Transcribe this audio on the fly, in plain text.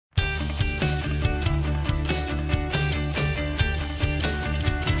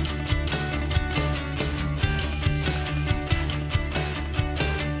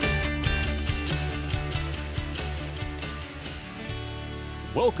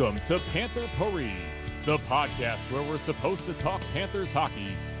Welcome to Panther Parade, the podcast where we're supposed to talk Panthers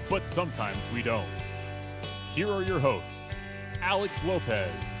hockey, but sometimes we don't. Here are your hosts, Alex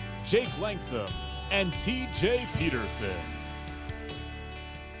Lopez, Jake Langsam, and TJ Peterson.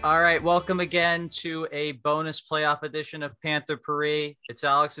 All right, welcome again to a bonus playoff edition of Panther Parade. It's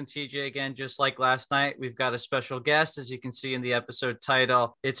Alex and TJ again, just like last night. We've got a special guest, as you can see in the episode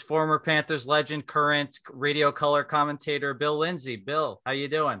title. It's former Panthers legend, current radio color commentator, Bill Lindsay. Bill, how you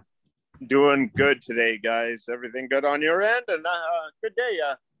doing? Doing good today, guys. Everything good on your end? And good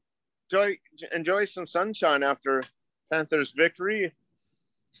day. Enjoy some sunshine after Panthers victory.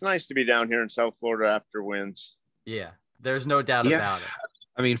 It's nice to be down here in South Florida after wins. Yeah, there's no doubt about it.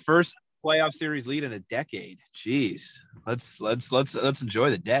 I mean, first playoff series lead in a decade. Jeez, let's enjoy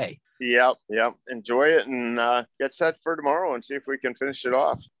the day. Yep. Enjoy it and get set for tomorrow and see if we can finish it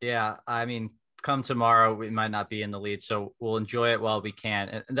off. Yeah, I mean, come tomorrow, we might not be in the lead, so we'll enjoy it while we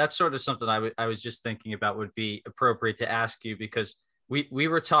can. And that's sort of something I was just thinking about would be appropriate to ask you, because we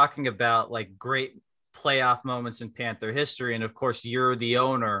were talking about like great playoff moments in Panther history, and of course, you're the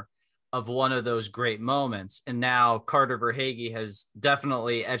owner of one of those great moments. And now Carter Verhaeghe has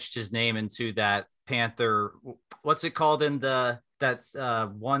definitely etched his name into that Panther, what's it called in that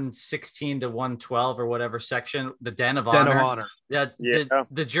 116 to 112 or whatever section, the Den of Honor. Yeah.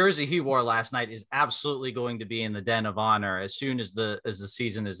 The jersey he wore last night is absolutely going to be in the Den of Honor as soon as the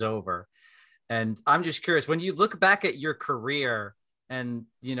season is over. And I'm just curious, when you look back at your career and,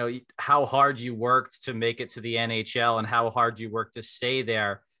 you know, how hard you worked to make it to the NHL and how hard you worked to stay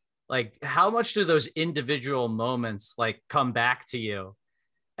there, like, how much do those individual moments like come back to you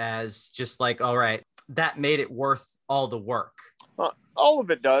as just like, all right, that made it worth all the work? All of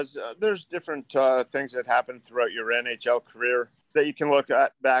it does. There's different things that happen throughout your NHL career that you can look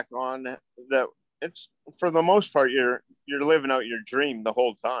back on. That it's, for the most part, you're living out your dream the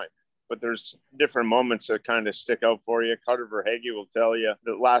whole time. But there's different moments that kind of stick out for you. Carter Verhaeghe will tell you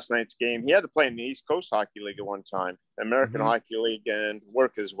that last night's game, he had to play in the East Coast Hockey League at one time, American Hockey League, and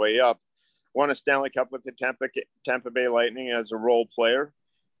work his way up. Won a Stanley Cup with the Tampa Bay Lightning as a role player.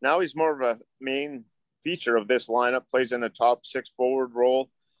 Now he's more of a main feature of this lineup, plays in a top six forward role,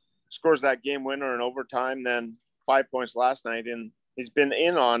 scores that game winner in overtime, then 5 points last night. And he's been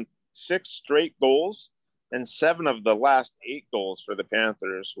in on 6 straight goals and 7 of the last 8 goals for the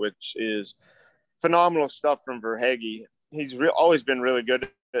Panthers, which is phenomenal stuff from Verhaeghe. He's always been really good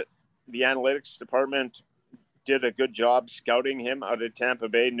at the analytics department, did a good job scouting him out of Tampa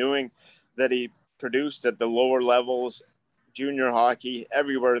Bay, knowing that he produced at the lower levels, junior hockey,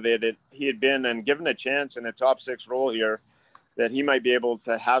 everywhere that he had been, and given a chance in a top 6 role here, that he might be able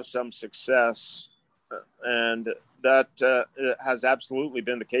to have some success. And that has absolutely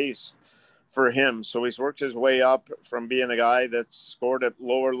been the case for him. So he's worked his way up from being a guy that's scored at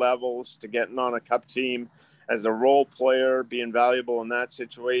lower levels to getting on a cup team as a role player, being valuable in that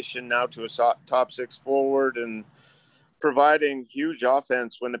situation, now to a top 6 forward and providing huge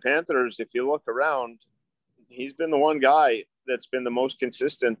offense. When the Panthers, if you look around, he's been the one guy that's been the most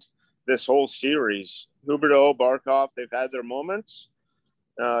consistent this whole series. Huberdeau, Barkov, they've had their moments.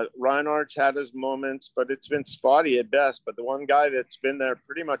 Reinhart's had his moments, but it's been spotty at best. But the one guy that's been there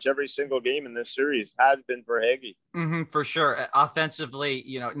pretty much every single game in this series has been Verhaeghe. For sure. Offensively,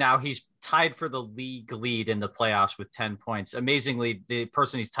 you know, now he's tied for the league lead in the playoffs with 10 points. Amazingly, the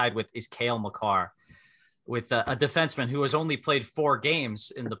person he's tied with is Cale Makar, with a defenseman who has only played 4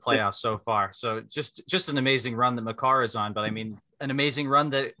 games in the playoffs so far. So just an amazing run that Makar is on, but I mean, an amazing run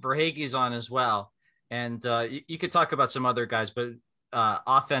that Verhaeghe is on as well. And you could talk about some other guys, but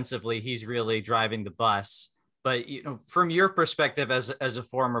offensively, he's really driving the bus. But, you know, from your perspective as a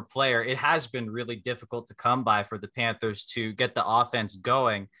former player, it has been really difficult to come by for the Panthers to get the offense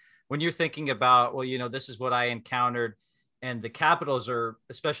going. When you're thinking about, well, you know, this is what I encountered, and the Capitals are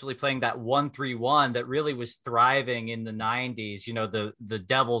especially playing that 1-3-1 that really was thriving in the 90s. You know, the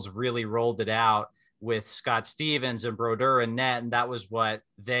Devils really rolled it out with Scott Stevens and Brodeur and net, and that was what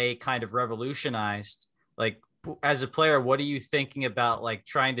they kind of revolutionized. Like, as a player, what are you thinking about, like,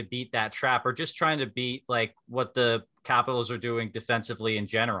 trying to beat that trap, or just trying to beat like what the Capitals are doing defensively in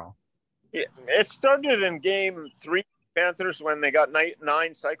general? Yeah, it started in game 3 Panthers when they got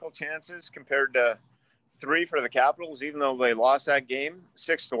 9 cycle chances compared to 3 for the Capitals. Even though they lost that game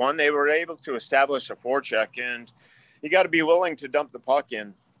 6-1, they were able to establish a forecheck, and you got to be willing to dump the puck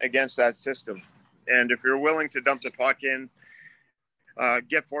in against that system. And if you're willing to dump the puck in,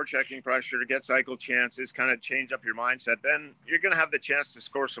 get forechecking pressure, to get cycle chances, kind of change up your mindset, then you're going to have the chance to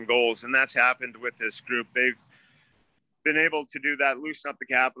score some goals. And that's happened with this group. been able to do that, loosen up the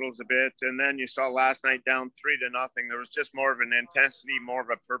Capitals a bit. And then you saw last night down 3-0. There was just more of an intensity, more of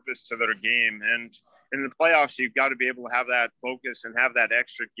a purpose to their game. And in the playoffs, you've got to be able to have that focus and have that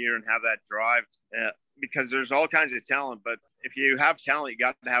extra gear and have that drive because there's all kinds of talent. But if you have talent, you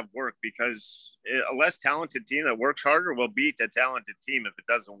got to have work, because a less talented team that works harder will beat a talented team if it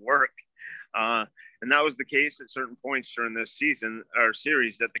doesn't work. And that was the case at certain points during this season or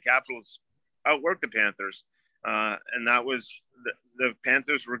series, that the Capitals outworked the Panthers. And that was the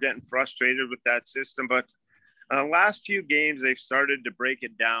Panthers were getting frustrated with that system. But last few games, they've started to break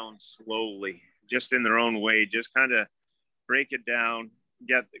it down slowly, just in their own way, just kind of break it down,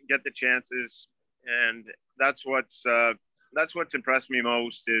 get the chances. And that's what's impressed me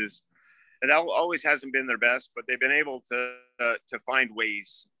most. Is it always hasn't been their best, but they've been able to find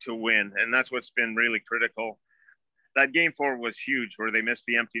ways to win. And that's what's been really critical. That game 4 was huge, where they missed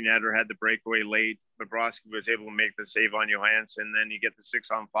the empty netter, had the breakaway late. Bobrovsky was able to make the save on Johansson. Then you get the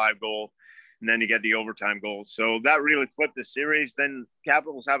 6-on-5 goal, and then you get the overtime goal. So that really flipped the series. Then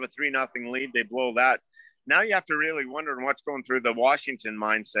Capitals have a 3-0 lead. They blow that. Now you have to really wonder what's going through the Washington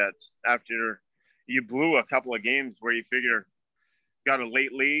mindset after you blew a couple of games where you figure got a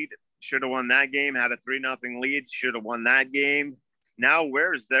late lead, should have won that game, had a 3-0 lead, should have won that game. Now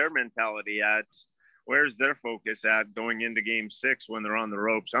where's their mentality at? Where's their focus at going into game 6 when they're on the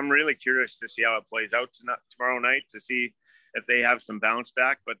ropes? I'm really curious to see how it plays out tomorrow night, to see if they have some bounce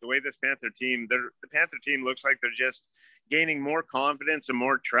back. But the way this Panther team looks like they're just gaining more confidence and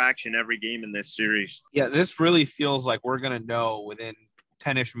more traction every game in this series. Yeah, this really feels like we're going to know within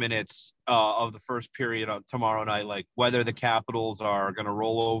 10-ish minutes of the first period on tomorrow night, like whether the Capitals are going to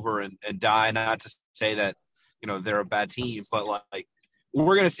roll over and die. Not to say that, they're a bad team, but like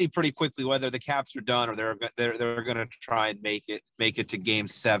we're going to see pretty quickly whether the Caps are done or they're going to try and make it to game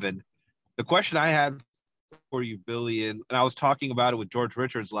 7. The question I had for you, Billy, and I was talking about it with George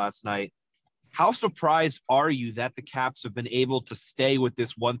Richards last night. How surprised are you that the Caps have been able to stay with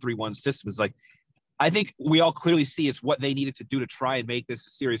this 1-3-1 system? It's like, I think we all clearly see it's what they needed to do to try and make this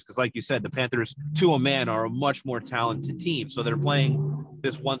a series. Because like you said, the Panthers to a man are a much more talented team. So they're playing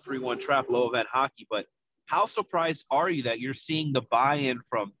this 1-3-1 trap, low event hockey. But how surprised are you that you're seeing the buy-in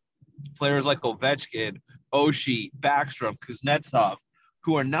from players like Ovechkin, Oshie, Backstrom, Kuznetsov,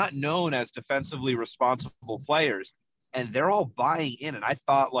 who are not known as defensively responsible players, and they're all buying in? And I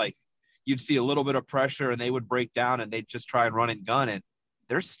thought like you'd see a little bit of pressure and they would break down and they'd just try and run and gun, and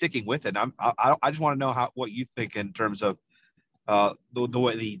they're sticking with it. I just want to know what you think in terms of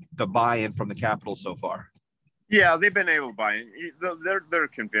the buy-in from the Capitals so far. Yeah, they've been able to buy in. They're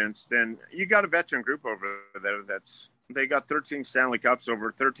convinced, and you got a veteran group over there. They got 13 Stanley Cups,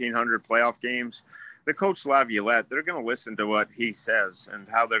 over 1,300 playoff games. The coach Laviolette, they're going to listen to what he says and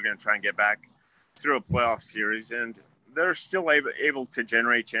how they're going to try and get back through a playoff series, and they're still able to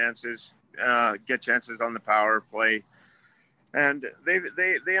generate chances, get chances on the power play, and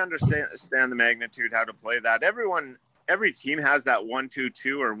they understand the magnitude, how to play that. Every team has that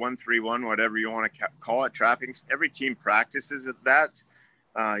 1-2-2 or 1-3-1, whatever you want to call it, trappings. Every team practices at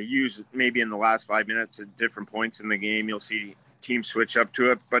that. Use maybe in the last 5 minutes at different points in the game, you'll see teams switch up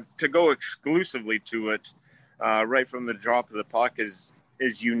to it. But to go exclusively to it right from the drop of the puck is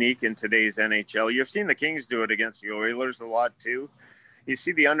unique in today's NHL. You've seen the Kings do it against the Oilers a lot too. You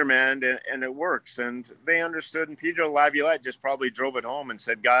see the undermanned, and it works. And they understood, and Pedro Laviolette just probably drove it home and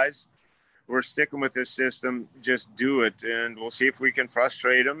said, guys, we're sticking with this system. Just do it, and we'll see if we can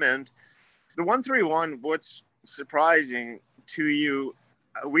frustrate them. And the 1-3-1, what's surprising to you,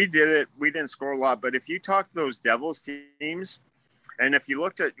 we did it. We didn't score a lot, but if you talk to those Devils teams, and if you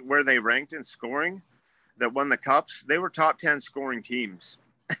looked at where they ranked in scoring that won the Cups, they were top 10 scoring teams.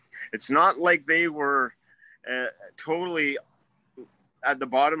 It's not like they were totally at the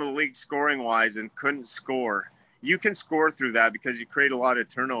bottom of the league scoring wise and couldn't score. You can score through that because you create a lot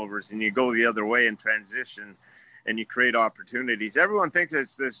of turnovers and you go the other way in transition and you create opportunities. Everyone thinks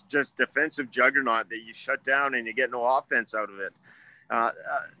it's this just defensive juggernaut that you shut down and you get no offense out of it.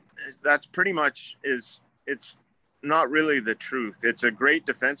 That's pretty much it's not really the truth. It's a great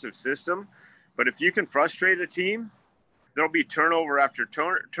defensive system, but if you can frustrate a team, there'll be turnover after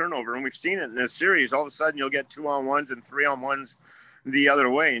turnover. And we've seen it in this series. All of a sudden you'll get 2-on-1s and 3-on-1s the other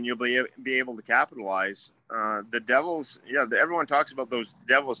way, and you'll be able to capitalize. The Devils, everyone talks about those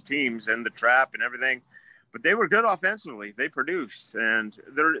Devils teams and the trap and everything, but they were good offensively. They produced, and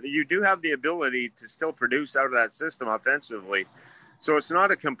you do have the ability to still produce out of that system offensively. So it's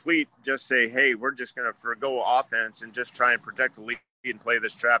not a complete just say, hey, we're just going to forgo offense and just try and protect the lead and play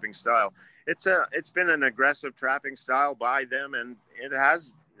this trapping style. It's been an aggressive trapping style by them, and it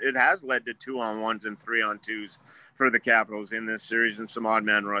has it has led to 2-on-1s and 3-on-2s for the Capitals in this series and some odd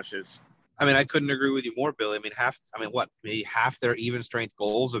man rushes. I mean, I couldn't agree with you more, Billy. Maybe half their even strength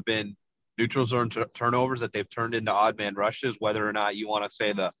goals have been neutral zone turnovers that they've turned into odd man rushes. Whether or not you want to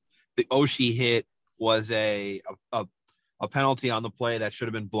say the Oshie hit was a penalty on the play that should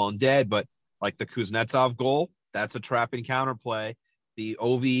have been blown dead, but like the Kuznetsov goal, that's a trap and counter play. The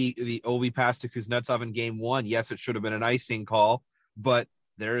Ovi pass to Kuznetsov in game 1, yes, it should have been an icing call, but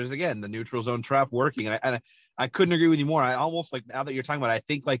there is again the neutral zone trap working. And I couldn't agree with you more. I almost, like, now that you're talking about it, I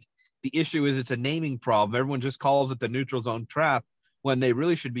think like the issue is it's a naming problem. Everyone just calls it the neutral zone trap when they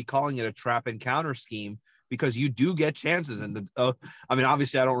really should be calling it a trap and counter scheme, because you do get chances. And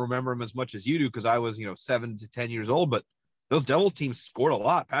obviously I don't remember them as much as you do because I was 7 to 10 years old, but those Devils teams scored a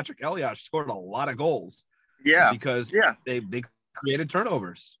lot. Patrick Elliott scored a lot of goals. Yeah, because they created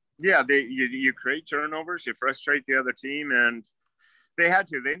turnovers. Yeah, you create turnovers, you frustrate the other team, and they had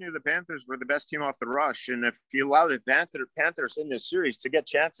to. They knew the Panthers were the best team off the rush, and if you allow the Panthers in this series to get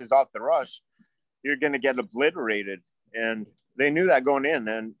chances off the rush, you're going to get obliterated. And they knew that going in,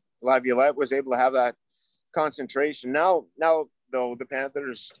 and Laviolette was able to have that concentration. Now, though, the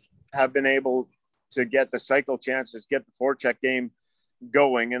Panthers have been able to get the cycle chances, get the forecheck game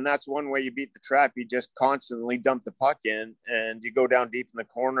going, and that's one way you beat the trap. You just constantly dump the puck in, and you go down deep in the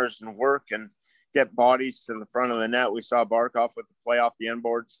corners and work and get bodies to the front of the net. We saw Barkov with the play off the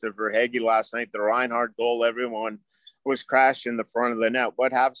inboards to Verhaeghe last night. The Reinhardt goal, everyone was crashed in the front of the net.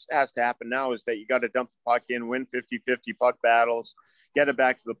 What has to happen now is that you got to dump the puck in, win 50-50 puck battles, get it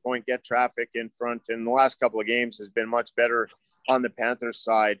back to the point, get traffic in front. And the last couple of games has been much better on the Panthers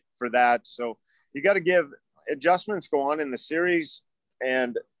side for that. So you got to give adjustments go on in the series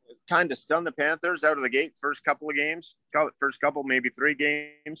and kind of stun the Panthers out of the gate first couple, maybe 3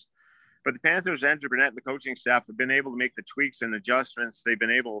 games. But the Panthers, Andrew Burnett, and the coaching staff have been able to make the tweaks and adjustments. They've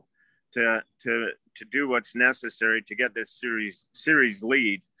been able to do what's necessary to get this series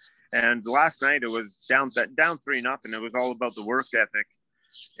lead. And last night it was down 3-0. It was all about the work ethic.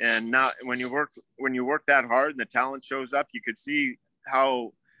 And now when you work that hard and the talent shows up, you could see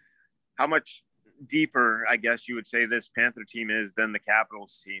how much deeper, I guess you would say, this Panther team is than the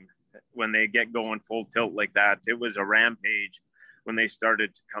Capitals team. When they get going full tilt like that, it was a rampage when they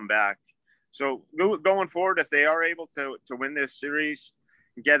started to come back. So going forward, if they are able to win this series,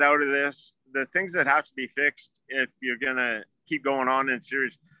 get out of this, the things that have to be fixed if you're going to keep going on in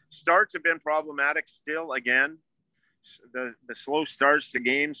series, starts have been problematic still. Again, the slow starts to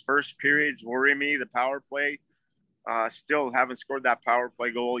games, first periods worry me. The power play, still haven't scored that power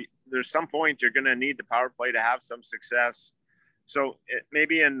play goal. There's some point you're going to need the power play to have some success. So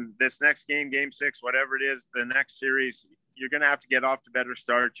maybe in this next game, game 6, whatever it is, the next series, you're going to have to get off to better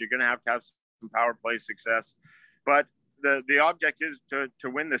starts. You're going to have some power play success. But the object is to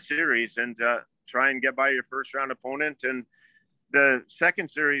win the series and try and get by your first round opponent. And the second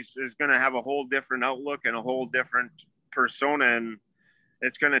series is going to have a whole different outlook and a whole different persona, and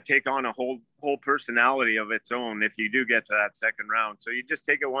it's going to take on a whole personality of its own if you do get to that second round. So you just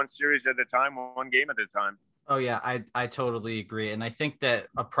take it one series at a time, one game at a time. Oh yeah, I totally agree. And I think that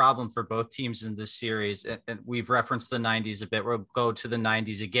a problem for both teams in this series, and we've referenced the 90s a bit, we'll go to the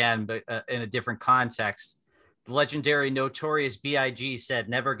 90s again, but in a different context. The legendary Notorious B.I.G. said,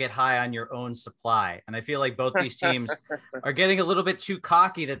 never get high on your own supply. And I feel like both these teams are getting a little bit too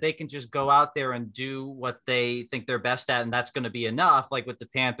cocky that they can just go out there and do what they think they're best at, and that's going to be enough. Like with the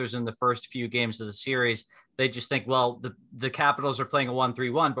Panthers in the first few games of the series, they just think, well, the Capitals are playing a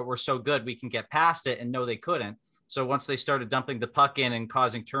 1-3-1, but we're so good we can get past it. And no, they couldn't. So once they started dumping the puck in and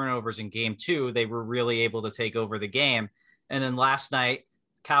causing turnovers in game 2, they were really able to take over the game. And then last night,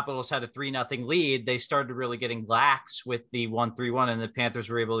 Capitals had a 3-0 lead. They started really getting lax with the 1-3-1, and the Panthers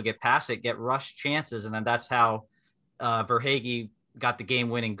were able to get past it, get rush chances. And then that's how Verhaeghe got the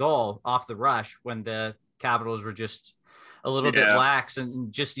game-winning goal off the rush when the Capitals were just a little bit lax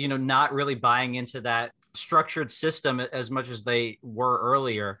and just, not really buying into that structured system as much as they were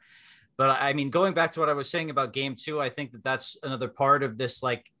earlier. But I mean, going back to what I was saying about game 2, I think that that's another part of this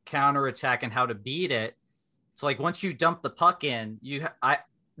like counterattack and how to beat it. It's like once you dump the puck in,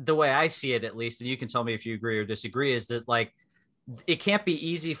 the way I see it, at least, and you can tell me if you agree or disagree, is that like it can't be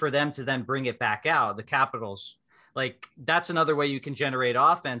easy for them to then bring it back out. The Capitals, like that's another way you can generate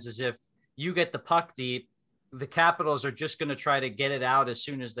offense is if you get the puck deep, the Capitals are just going to try to get it out as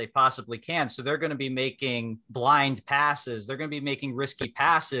soon as they possibly can. So they're going to be making blind passes. They're going to be making risky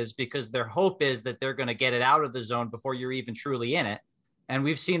passes because their hope is that they're going to get it out of the zone before you're even truly in it. And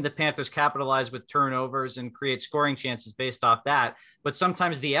we've seen the Panthers capitalize with turnovers and create scoring chances based off that. But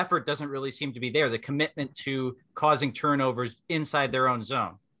sometimes the effort doesn't really seem to be there, the commitment to causing turnovers inside their own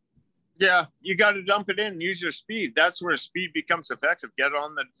zone. Yeah, you got to dump it in, use your speed. That's where speed becomes effective. Get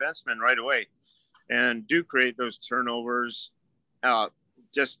on the defenseman right away and do create those turnovers.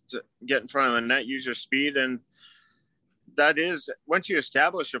 Just get in front of the net, use your speed. And that is, once you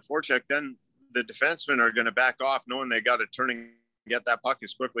establish a forecheck, then the defensemen are going to back off knowing they got to turn and get that puck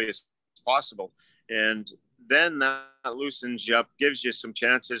as quickly as possible. And then that loosens you up, gives you some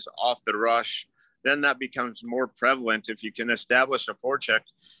chances off the rush. Then that becomes more prevalent if you can establish a forecheck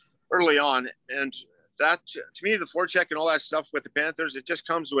early on. And that, to me, the forecheck and all that stuff with the Panthers, it just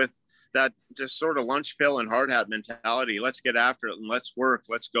comes with that just sort of lunch pill and hard hat mentality. Let's get after it and let's work.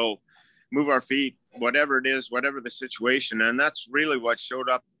 Let's go move our feet, whatever it is, whatever the situation. And that's really what showed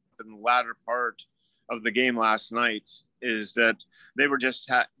up in the latter part of the game last night, is that they were just,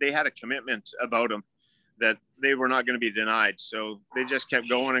 they had a commitment about them that they were not going to be denied. So they just kept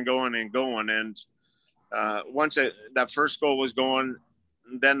going and going and going. And once that first goal was going,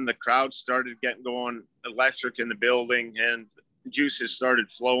 then the crowd started getting going, electric in the building, and juices started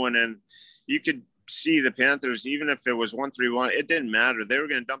flowing. And you could see the Panthers, even if it was 1-3-1, it didn't matter. They were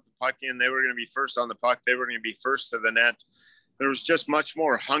going to dump the puck in. They were going to be first on the puck. They were going to be first to the net. There was just much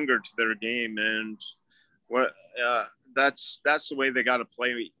more hunger to their game. And that's the way they got to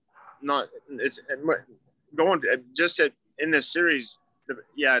play. Not it's going to, just in this series.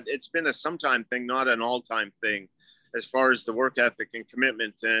 It's been a sometime thing, not an all-time thing, as far as the work ethic and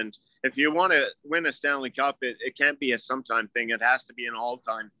commitment. And if you want to win a Stanley Cup, it can't be a sometime thing. It has to be an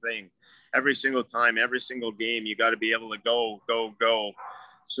all-time thing. Every single time, every single game, you got to be able to go.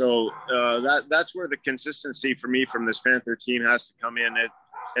 So that's where the consistency for me from this Panther team has to come in. It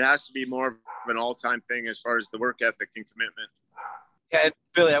has to be more of an all-time thing as far as the work ethic and commitment. Yeah, and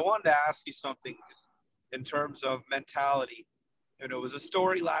Billy, I wanted to ask you something in terms of mentality. It was a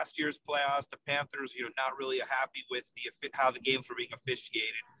story last year's playoffs. The Panthers, not really happy with how the games were being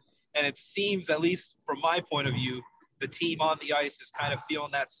officiated. And it seems, at least from my point of view, the team on the ice is kind of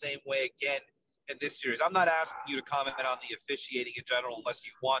feeling that same way again in this series. I'm not asking you to comment on the officiating in general unless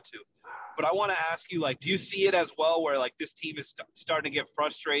you want to. But I want to ask you, do you see it as well where, this team is starting to get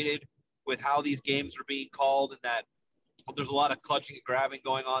frustrated with how these games are being called, and that there's a lot of clutching and grabbing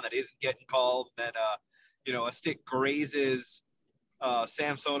going on that isn't getting called, and then, a stick grazes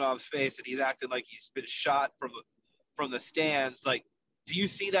Samsonov's face and he's acting like he's been shot from the stands? Do you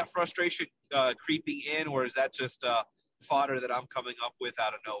see that frustration creeping in, or is that just fodder that I'm coming up with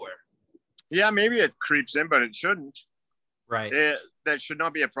out of nowhere? Yeah, maybe it creeps in, but it shouldn't. Right. That should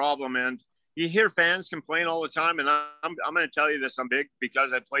not be a problem. And you hear fans complain all the time, and I'm going to tell you this, I'm big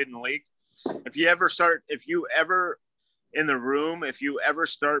because I played in the league. If you ever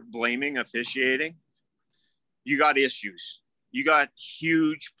start blaming officiating, you got issues. You got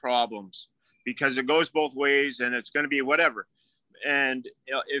huge problems, because it goes both ways, and it's going to be whatever. And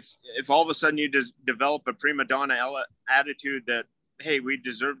if all of a sudden you just develop a prima donna attitude that, hey, we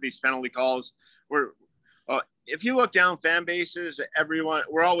deserve these penalty calls, if you look down fan bases,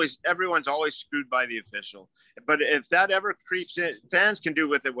 everyone's always screwed by the official. But if that ever creeps in, fans can do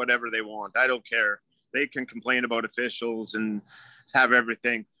with it whatever they want. I don't care. They can complain about officials and have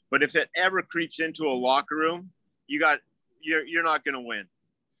everything. But if it ever creeps into a locker room, you're not going to win,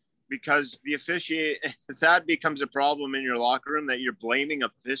 because if that becomes a problem in your locker room, that you're blaming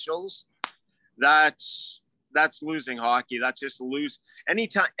officials, that's losing hockey. That's just any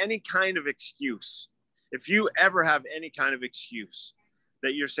kind of excuse. If you ever have any kind of excuse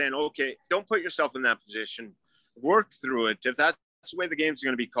that you're saying, okay, don't put yourself in that position, work through it. If that's the way the game's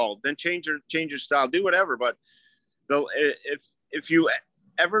going to be called, then change your style, do whatever. But if you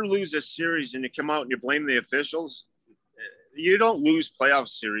ever lose a series and you come out and you blame the officials, you don't lose playoff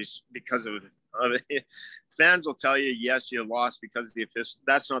series because of it. Fans will tell you, yes, you lost because of the official.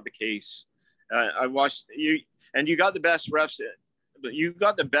 That's not the case. I watched you, and you got the best refs. You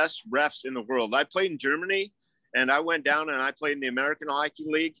got the best refs in the world. I played in Germany, and I went down and I played in the American Hockey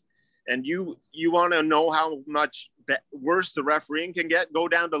League. And you want to know how much worse the refereeing can get? Go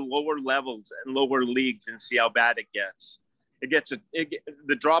down to lower levels and lower leagues and see how bad it gets.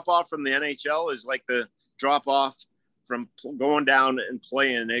 The drop off from the NHL is like the drop off from going down and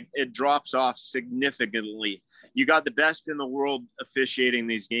playing. It drops off significantly. You got the best in the world officiating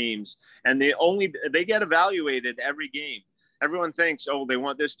these games, and they get evaluated every game. Everyone thinks, oh, they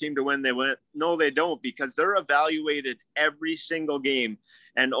want this team to win. They win. No, they don't, because they're evaluated every single game,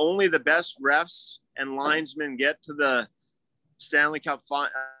 and only the best refs and linesmen get to the Stanley Cup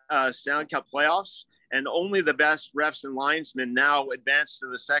playoffs, and only the best refs and linesmen now advance to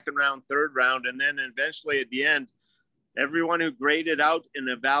the second round, third round, and then eventually at the end, Everyone who graded out and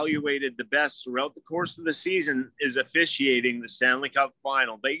evaluated the best throughout the course of the season is officiating the Stanley Cup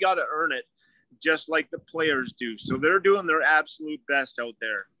final. They got to earn it just like the players do. So they're doing their absolute best out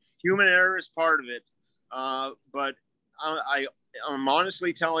there. Human error is part of it. But I'm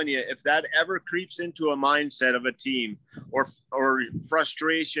honestly telling you, if that ever creeps into a mindset of a team or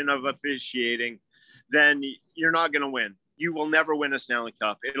frustration of officiating, then you're not going to win. You will never win a Stanley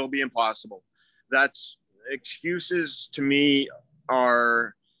Cup. It'll be impossible. That's excuses to me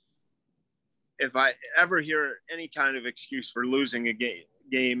are, if I ever hear any kind of excuse for losing a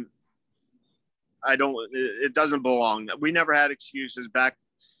game, it doesn't belong. We never had excuses back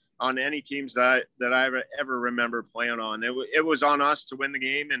on any teams that I ever remember playing on. It was on us to win the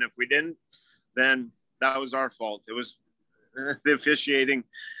game. And if we didn't, then that was our fault. It was the officiating.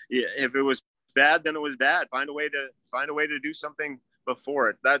 If it was bad, then it was bad. Find a way to do something before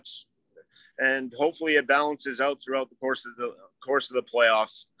it. And hopefully it balances out throughout the course of the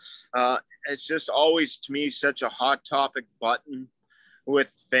playoffs. It's just always, to me, such a hot topic button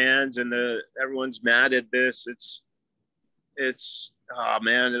with fans, and everyone's mad at this. It's oh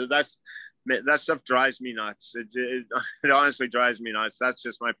man, that stuff drives me nuts. It honestly drives me nuts. That's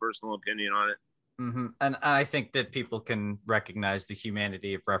just my personal opinion on it. Mm-hmm. And I think that people can recognize the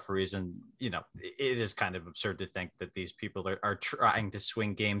humanity of referees, and it is kind of absurd to think that these people are trying to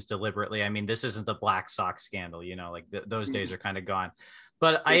swing games deliberately. I mean, this isn't the Black Sox scandal, those days are kind of gone.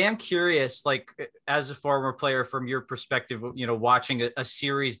 But I am curious, like, as a former player, from your perspective, watching a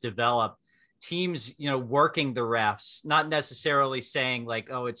series develop, teams, working the refs, not necessarily saying like,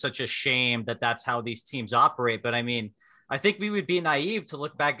 oh, it's such a shame that that's how these teams operate. But I mean, I think we would be naive to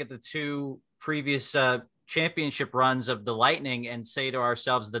look back at the two previous championship runs of the Lightning and say to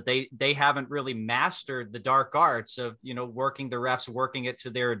ourselves that they haven't really mastered the dark arts of, working the refs, working it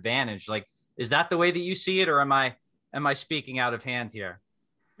to their advantage. Like, is that the way that you see it, or am I speaking out of hand here?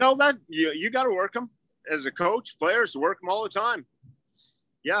 No, that you got to work them as a coach. Players work them all the time.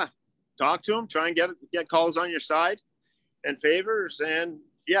 Yeah, talk to them. Try and get calls on your side and favors, and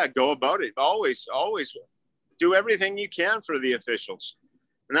go about it. Always do everything you can for the officials,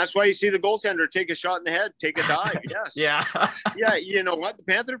 and that's why you see the goaltender take a shot in the head, take a dive. Yes, yeah. You know what? The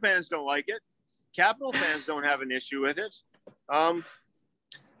Panther fans don't like it. Capital fans don't have an issue with it.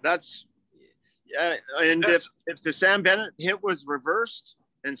 That's and if the Sam Bennett hit was reversed,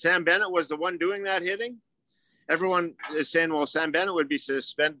 and Sam Bennett was the one doing that hitting, everyone is saying, well, Sam Bennett would be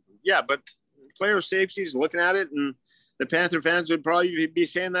suspended. Yeah, but player safety is looking at it, and the Panther fans would probably be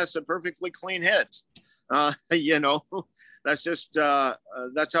saying that's a perfectly clean hit. That's just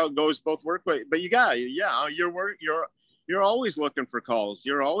that's how it goes both work ways. But you're always looking for calls.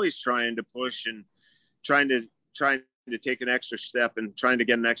 You're always trying to push and trying to take an extra step and trying to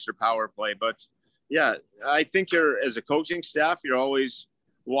get an extra power play. But yeah, I think as a coaching staff, you're always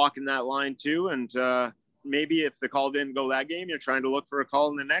walking that line too. And maybe if the call didn't go that game, you're trying to look for a call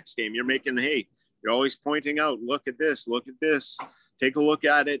in the next game. You're always pointing out, look at this, take a look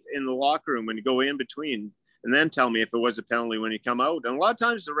at it in the locker room when you go in between, and then tell me if it was a penalty when you come out. And a lot of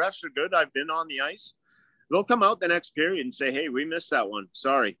times the refs are good. I've been on the ice. They'll come out the next period and say, hey, we missed that one.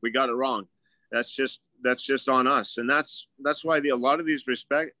 Sorry, we got it wrong. That's just on us. And that's why a lot of these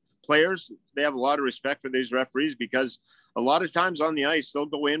players, they have a lot of respect for these referees, because a lot of times on the ice, they'll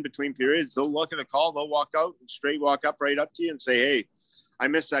go in between periods. They'll look at a call. They'll walk out and straight walk up right up to you and say, hey, I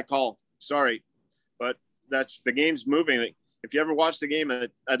missed that call. Sorry. But the game's moving. If you ever watch the game at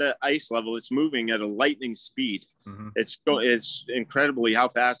an ice level, it's moving at a lightning speed. Mm-hmm. It's incredibly how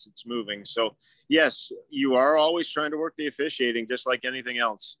fast it's moving. So yes, you are always trying to work the officiating just like anything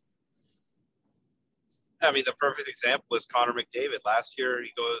else. I mean, the perfect example is Connor McDavid. Last year,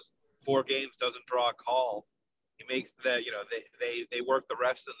 he goes 4 games, doesn't draw a call. He makes that, they work the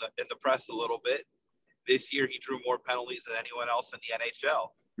refs in the press a little bit. This year, he drew more penalties than anyone else in the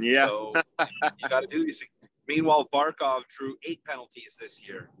NHL. Yeah. So you got to do these things. Meanwhile, Barkov drew 8 penalties this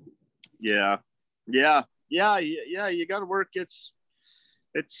year. Yeah. You got to work. It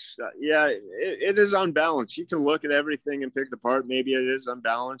is unbalanced. You can look at everything and pick it apart. Maybe it is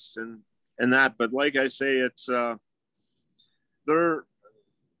unbalanced and that, but like I say, it's the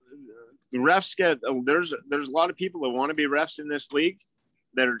refs there's a lot of people that want to be refs in this league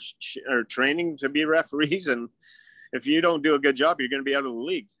that are training to be referees, and if you don't do a good job, you're going to be out of the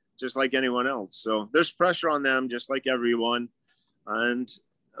league just like anyone else. So there's pressure on them just like everyone, and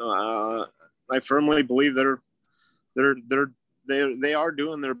I firmly believe they are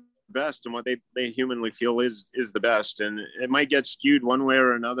doing their best and what they humanly feel is the best, and it might get skewed one way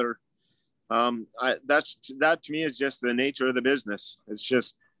or another. That to me is just the nature of the business. It's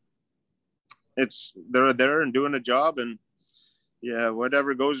just they're there and doing a job, and yeah,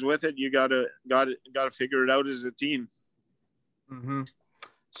 whatever goes with it, you gotta figure it out as a team. Mm-hmm.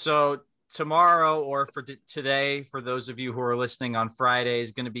 So tomorrow, or for today, for those of you who are listening on Friday,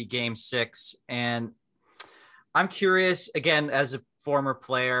 is going to be Game 6, and I'm curious, again, as a former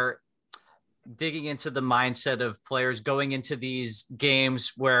player, digging into the mindset of players going into these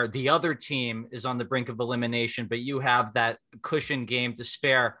games where the other team is on the brink of elimination, but you have that cushion game to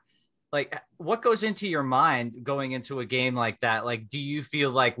spare. Like, what goes into your mind going into a game like that? Like, do you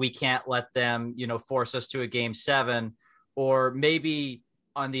feel like we can't let them, force us to a Game 7? Or maybe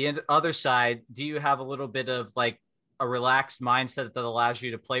on the other side, do you have a little bit of like a relaxed mindset that allows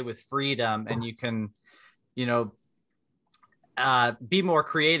you to play with freedom, and you can, be more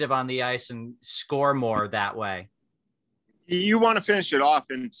creative on the ice and score more that way? You want to finish it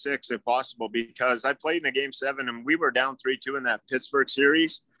off in 6 if possible, because I played in a Game 7 and we were down 3-2 in that Pittsburgh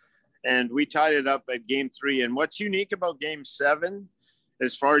series, and we tied it up at Game 3. And what's unique about Game 7,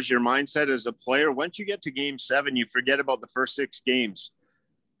 as far as your mindset as a player, once you get to Game 7, you forget about the first 6 games,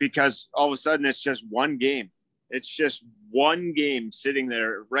 because all of a sudden it's just one game. It's just one game sitting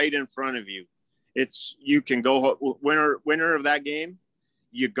there right in front of you. You can go winner of that game,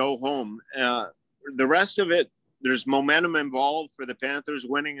 you go home. The rest of it, there's momentum involved for the Panthers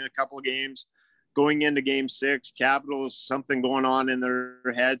winning a couple of games, going into Game 6. Capitals, something going on in their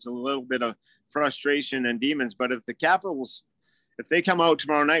heads, a little bit of frustration and demons. But if the Capitals, if they come out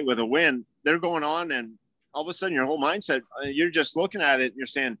tomorrow night with a win, they're going on, and all of a sudden your whole mindset, you're just looking at it and you're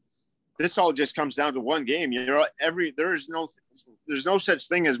saying, this all just comes down to one game. There's no such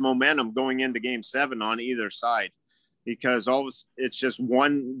thing as momentum going into Game 7 on either side, because it's just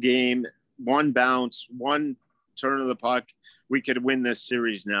one game, one bounce, one turn of the puck. We could win this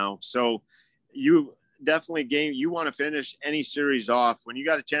series now. So you want to finish any series off when you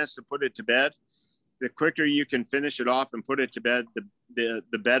got a chance to put it to bed. The quicker you can finish it off and put it to bed, the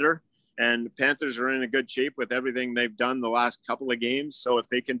better. And Panthers are in a good shape with everything they've done the last couple of games. So if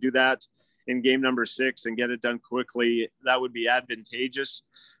they can do that in game number 6 and get it done quickly, that would be advantageous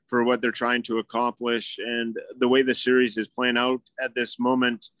for what they're trying to accomplish. And the way the series is playing out at this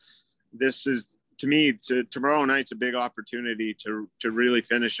moment, this is, to me, tomorrow night's a big opportunity to really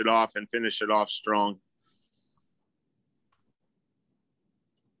finish it off and finish it off strong.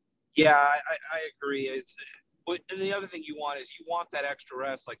 Yeah, I agree. And the other thing you want that extra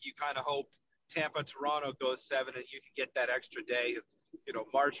rest. Like, you kind of hope Tampa, Toronto goes 7 and you can get that extra day.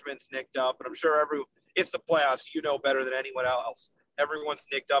 Marchman's nicked up, and I'm sure it's the playoffs. Better than anyone else. Everyone's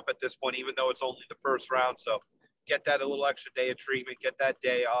nicked up at this point, even though it's only the first round. So get that a little extra day of treatment, get that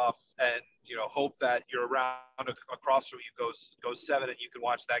day off, and hope that you're around across from you goes 7 and you can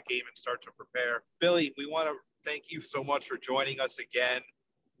watch that game and start to prepare. Billy, we want to thank you so much for joining us again.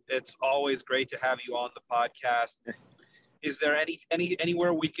 It's always great to have you on the podcast. Is there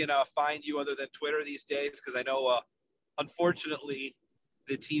anywhere we can find you other than Twitter these days? Because I know, unfortunately,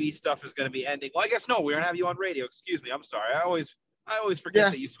 the TV stuff is going to be ending. Well, I guess no, we're going to have you on radio. Excuse me. I'm sorry. I always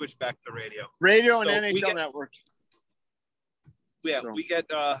forget that you switched back to radio. Radio and NHL Network. Yeah, we get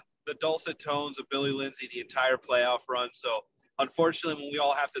the dulcet tones of Billy Lindsay the entire playoff run. So, unfortunately, when we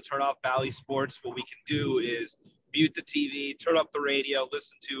all have to turn off Bally Sports, what we can do is mute the TV, turn up the radio,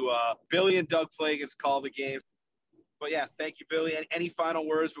 listen to Billy and Doug Plagens call the game. But yeah, thank you, Billy. Any final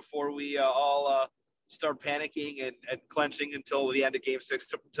words before we all start panicking and clenching until the end of Game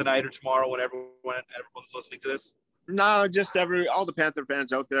 6 tonight or tomorrow when everyone's listening to this? No, just all the Panther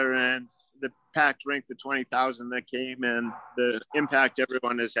fans out there, and the packed rink, the 20,000 that came, and the impact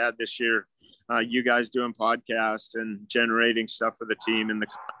everyone has had this year. You guys doing podcasts and generating stuff for the team and the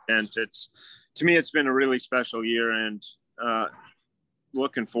content. To me, it's been a really special year, and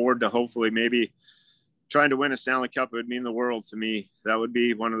looking forward to hopefully maybe trying to win a Stanley Cup. It would mean the world to me. That would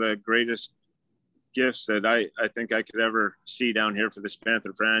be one of the greatest gifts that I think I could ever see down here for this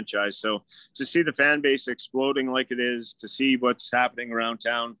Panther franchise. So to see the fan base exploding like it is, to see what's happening around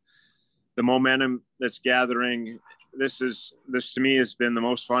town, the momentum that's gathering, this to me has been the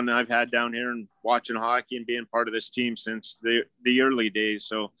most fun I've had down here, and watching hockey and being part of this team since the early days.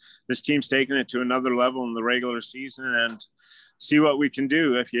 So this team's taking it to another level in the regular season, and see what we can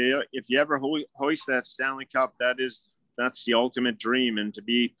do. If you ever hoist that Stanley Cup, that's the ultimate dream, and to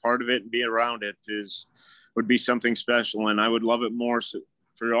be part of it and be around it would be something special. And I would love it more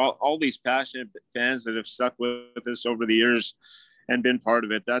for all these passionate fans that have stuck with us over the years and been part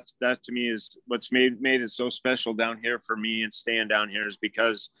of it. That to me is what's made it so special down here for me, and staying down here, is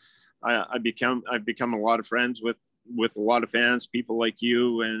because I've become a lot of friends with a lot of fans, people like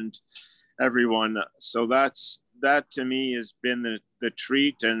you and everyone. So that's that to me has been the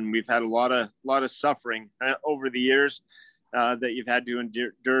treat. And we've had a lot of suffering over the years that you've had to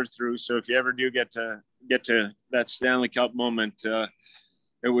endure through. So if you ever do get to that Stanley Cup moment,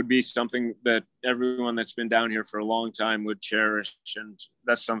 it would be something that everyone that's been down here for a long time would cherish. And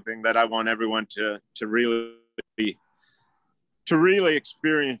that's something that I want everyone to really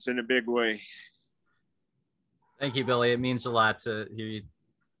experience in a big way. Thank you, Billy. It means a lot to hear you,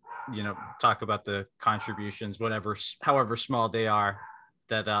 talk about the contributions, however small they are,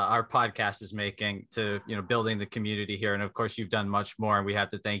 that our podcast is making to, building the community here. And of course, you've done much more, and we have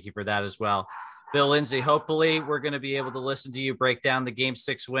to thank you for that as well. Bill Lindsay, hopefully we're going to be able to listen to you break down the Game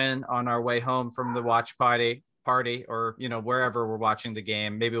 6 win on our way home from the watch party, or, wherever we're watching the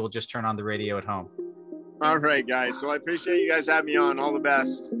game. Maybe we'll just turn on the radio at home. All right, guys. So I appreciate you guys having me on. All the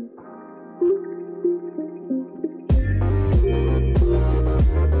best.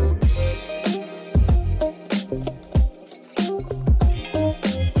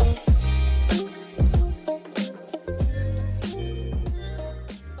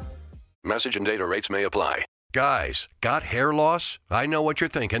 Message and data rates may apply. Guys, got hair loss? I know what you're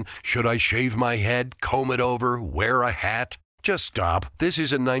thinking. Should I shave my head, comb it over, wear a hat? Just stop. This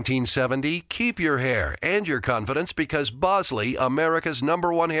isn't 1970. Keep your hair and your confidence, because Bosley, America's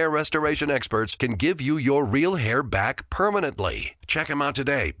 #1 hair restoration experts, can give you your real hair back permanently. Check them out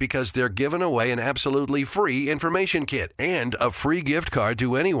today, because they're giving away an absolutely free information kit and a free gift card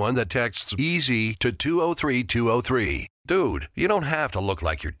to anyone that texts EASY to 203-203. Dude, you don't have to look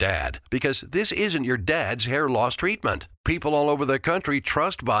like your dad, because this isn't your dad's hair loss treatment. People all over the country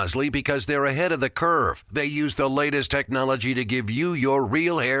trust Bosley because they're ahead of the curve. They use the latest technology to give you your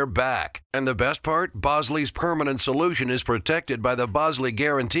real hair back. And the best part? Bosley's permanent solution is protected by the Bosley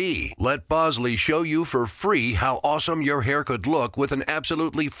Guarantee. Let Bosley show you for free how awesome your hair could look with an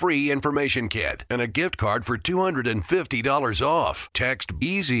absolutely free information kit and a gift card for $250 off. Text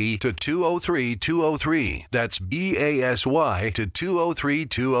EASY to 203-203. That's BASY to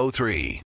 203-203.